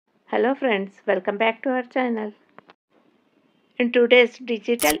Hello friends, welcome back to our channel. In today's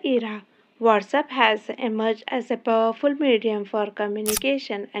digital era, WhatsApp has emerged as a powerful medium for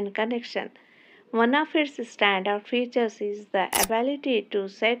communication and connection. One of its standout features is the ability to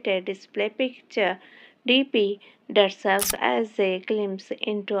set a display picture DP that serves as a glimpse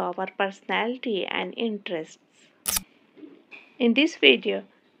into our personality and interests. In this video,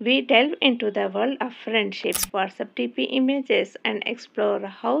 we delve into the world of friendship, WhatsApp TP images, and explore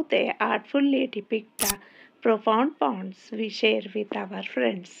how they artfully depict the profound bonds we share with our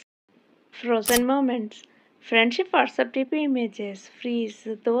friends. Frozen moments. Friendship WhatsApp TP images freeze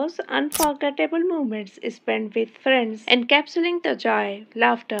those unforgettable moments spent with friends, encapsulating the joy,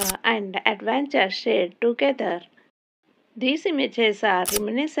 laughter, and adventure shared together. These images are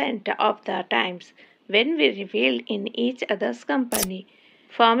reminiscent of the times when we reveled in each other's company,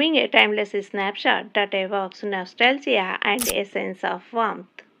 forming a timeless snapshot that evokes nostalgia and a sense of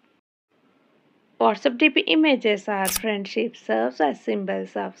warmth. WhatsApp DP images are friendship serves as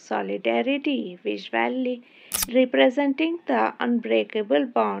symbols of solidarity, visually representing the unbreakable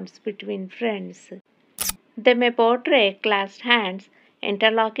bonds between friends. They may portray clasped hands,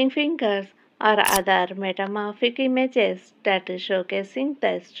 interlocking fingers, or other metamorphic images that showcasing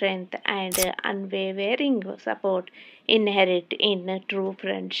the strength and unwavering support inherent in true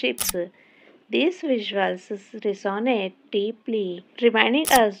friendships. These visuals resonate deeply, reminding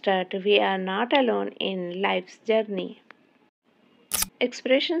us that we are not alone in life's journey.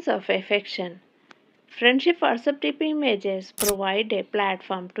 Expressions of affection. Friendship WhatsApp DP images provide a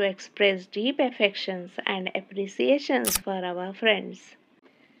platform to express deep affections and appreciations for our friends.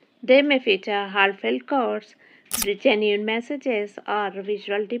 They may feature heartfelt quotes, genuine messages, or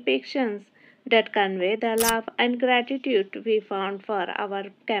visual depictions that convey the love and gratitude we found for our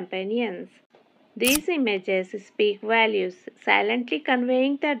companions. These images speak values, silently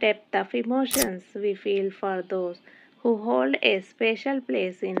conveying the depth of emotions we feel for those who hold a special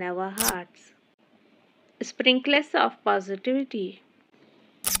place in our hearts. Sprinkles of positivity.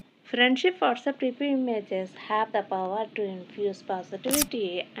 Friendship WhatsApp DP images have the power to infuse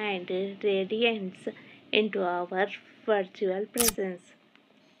positivity and radiance into our virtual presence.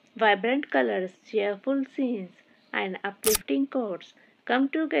 Vibrant colors, cheerful scenes, and uplifting quotes come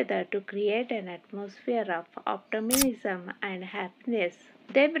together to create an atmosphere of optimism and happiness.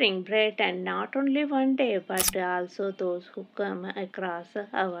 They bring brighten not only one day but also those who come across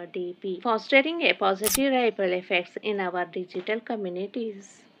our DP, fostering a positive ripple effects in our digital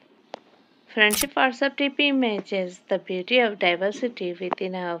communities. Friendship WhatsApp DP images the beauty of diversity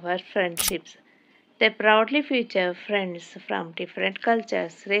within our friendships. They proudly feature friends from different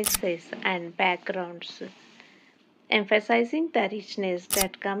cultures, races, and backgrounds, emphasizing the richness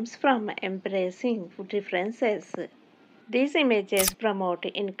that comes from embracing differences. These images promote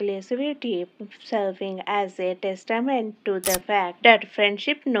inclusivity, serving as a testament to the fact that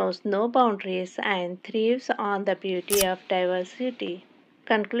friendship knows no boundaries and thrives on the beauty of diversity.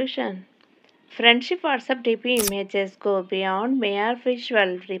 Conclusion. Friendship WhatsApp DP images go beyond mere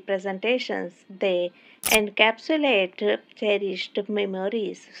visual representations. They encapsulate cherished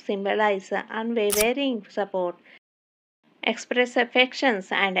memories, symbolize unwavering support, express affections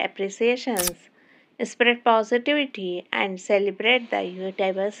and appreciations, spread positivity, and celebrate the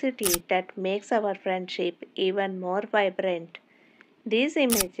diversity that makes our friendship even more vibrant. These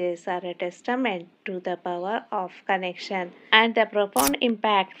images are a testament to the power of connection and the profound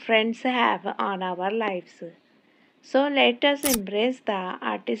impact friends have on our lives. So let us embrace the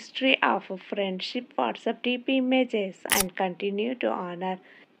artistry of friendship WhatsApp DP images and continue to honor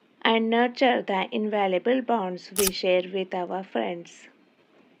and nurture the invaluable bonds we share with our friends.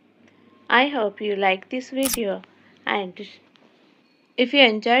 I hope you like this video, and if you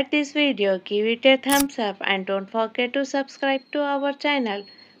enjoyed this video, give it a thumbs up and don't forget to subscribe to our channel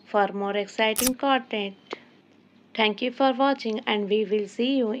for more exciting content. Thank you for watching and we will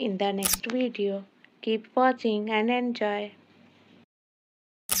see you in the next video. Keep watching and enjoy.